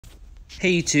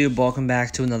Hey YouTube, welcome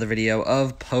back to another video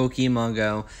of Pokémon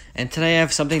Go, and today I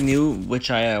have something new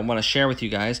which I want to share with you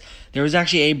guys. There is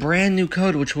actually a brand new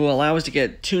code which will allow us to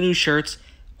get 2 new shirts,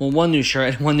 well, 1 new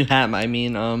shirt and 1 new hat.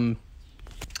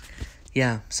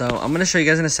 Yeah, so I'm going to show you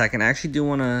guys in a second. I actually do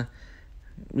want to,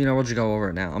 we'll just go over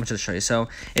it now. I'm just going to show you. So,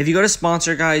 if you go to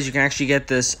sponsor, guys, you can actually get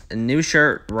this new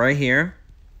shirt right here,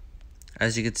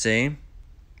 as you can see.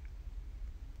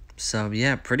 So,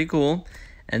 yeah, pretty cool.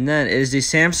 And then it is the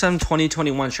Samsung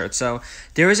 2021 shirt. So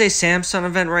there is a Samsung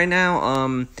event right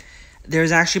now.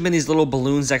 There's actually been these little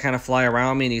balloons that kind of fly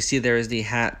around me, and you see there is the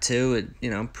hat too.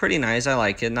 Pretty nice. I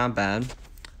like it. Not bad.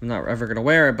 I'm not ever gonna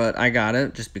wear it, but I got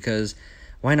it just because.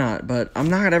 Why not? But I'm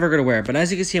not ever gonna wear it. But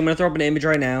as you can see, I'm gonna throw up an image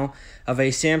right now of a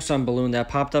Samsung balloon that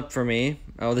popped up for me.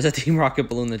 Oh, there's a Team Rocket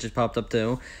balloon that just popped up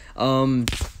too.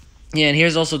 Yeah, and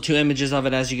here's also 2 images of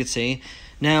it, as you can see.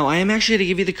 Now, I am actually going to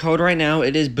give you the code right now.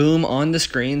 It is boom on the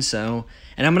screen, and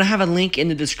I'm going to have a link in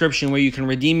the description where you can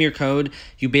redeem your code.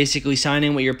 You basically sign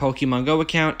in with your Pokemon Go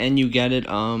account, and you get it.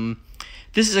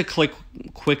 This is a quick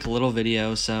little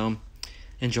video, so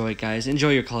enjoy it, guys.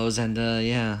 Enjoy your clothes, and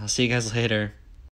yeah, I'll see you guys later.